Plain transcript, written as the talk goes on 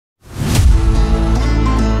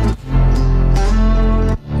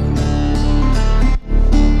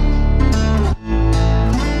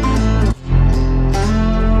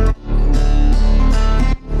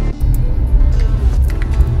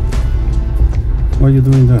Why are you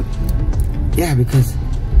doing that? Yeah, because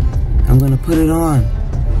I'm gonna put it on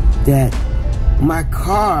that my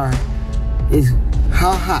car is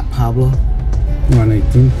how hot, Pablo?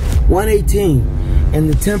 118. 118, and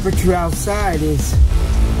the temperature outside is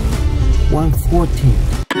 114.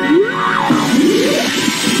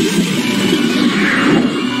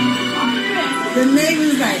 The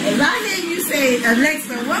neighbor's like, if I hear you say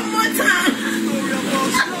Alexa one more time.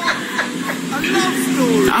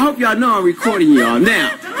 I hope y'all know I'm recording y'all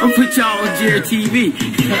now. I'm gonna put y'all on Jerry TV.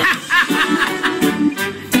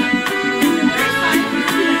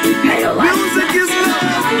 Music is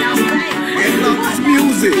love. And love is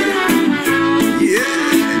music. Yeah.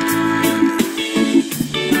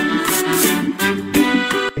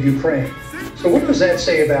 Ukraine. So what does that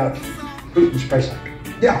say about Putin's price hike?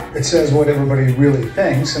 Yeah, it says what everybody really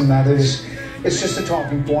thinks, and that is, it's just a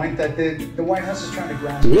talking point that the White House is trying to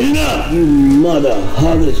grasp. Lean up, you mother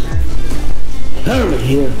huggers. Herman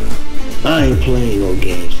here. I ain't playing no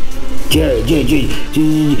games. Jerry,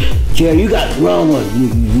 you got the wrong one.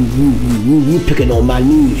 You picking on my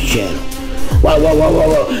news channel. Why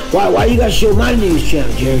you gotta show my news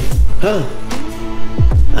channel, Jerry? Huh?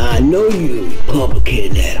 I know you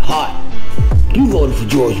Republican at heart. You voted for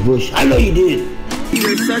George Bush. I know you did.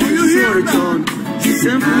 There's such a shortage on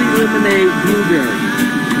Simply Lemonade Blueberry.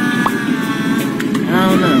 I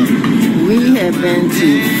don't know. We have been to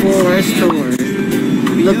 4 stores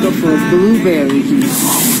looking for blueberry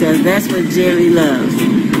juice because that's what Jerry loves.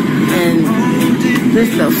 And this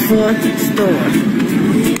is the 4th store.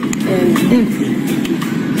 And empty.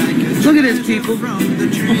 Look at this, people.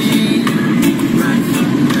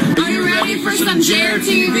 Are you ready for some Jerry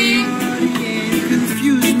TV?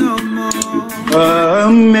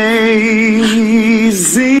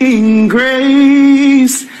 Amazing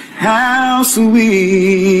grace, how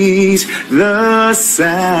sweet the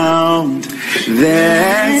sound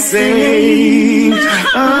that saved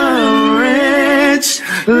a wretch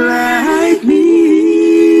like me.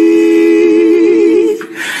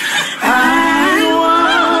 I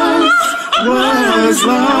once was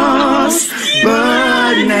lost,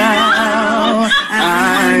 but now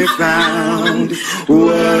I found,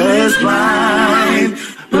 was blind,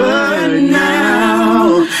 but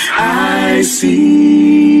now I see.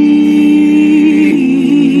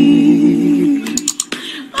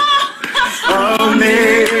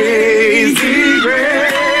 Amazing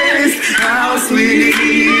grace, how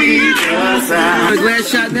sweet the sound. Want a glass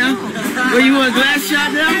shot now? Where you want a glass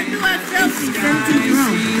shot now?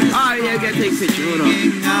 Oh yeah, I gotta take a picture. Hold on.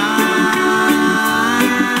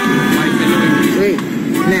 Wait,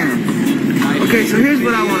 now. Okay, so here's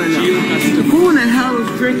what I want to know. Who in the hell is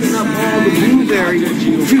drinking up all the blueberry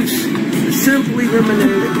juice? Simply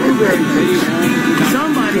Lemonade Blueberry juice.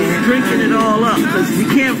 Somebody is drinking it all up because you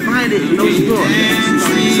can't find it in no store.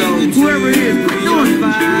 So whoever it is, quit doing it.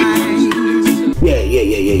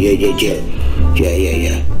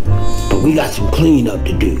 Yeah. But we got some cleanup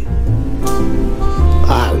to do.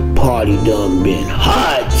 Our party done been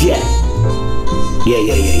hijacked.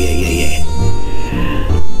 Yeah.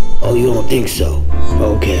 Oh, you don't think so?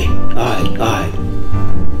 Okay. Alright.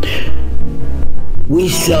 We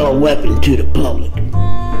sell a weapon to the public.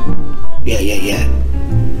 Yeah.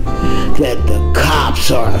 That the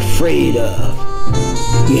cops are afraid of.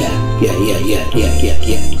 Yeah.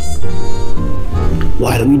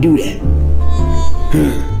 Why do we do that?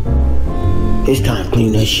 It's time to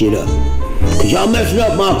clean that shit up. Cause y'all messing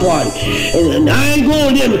up my party. And I ain't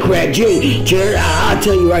going Democrat, Jerry. I'll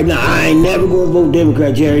tell you right now, I ain't never gonna vote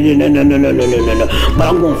Democrat, Jerry. No. But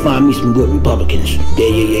I'm gonna find me some good Republicans.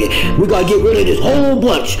 Yeah. We gotta get rid of this whole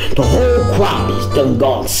bunch. The whole crop is done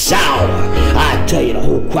gone sour. I tell you, the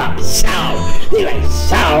whole crop is sour. They like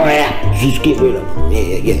sour apples. Just get rid of them.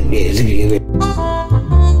 Yeah. Just get rid of them.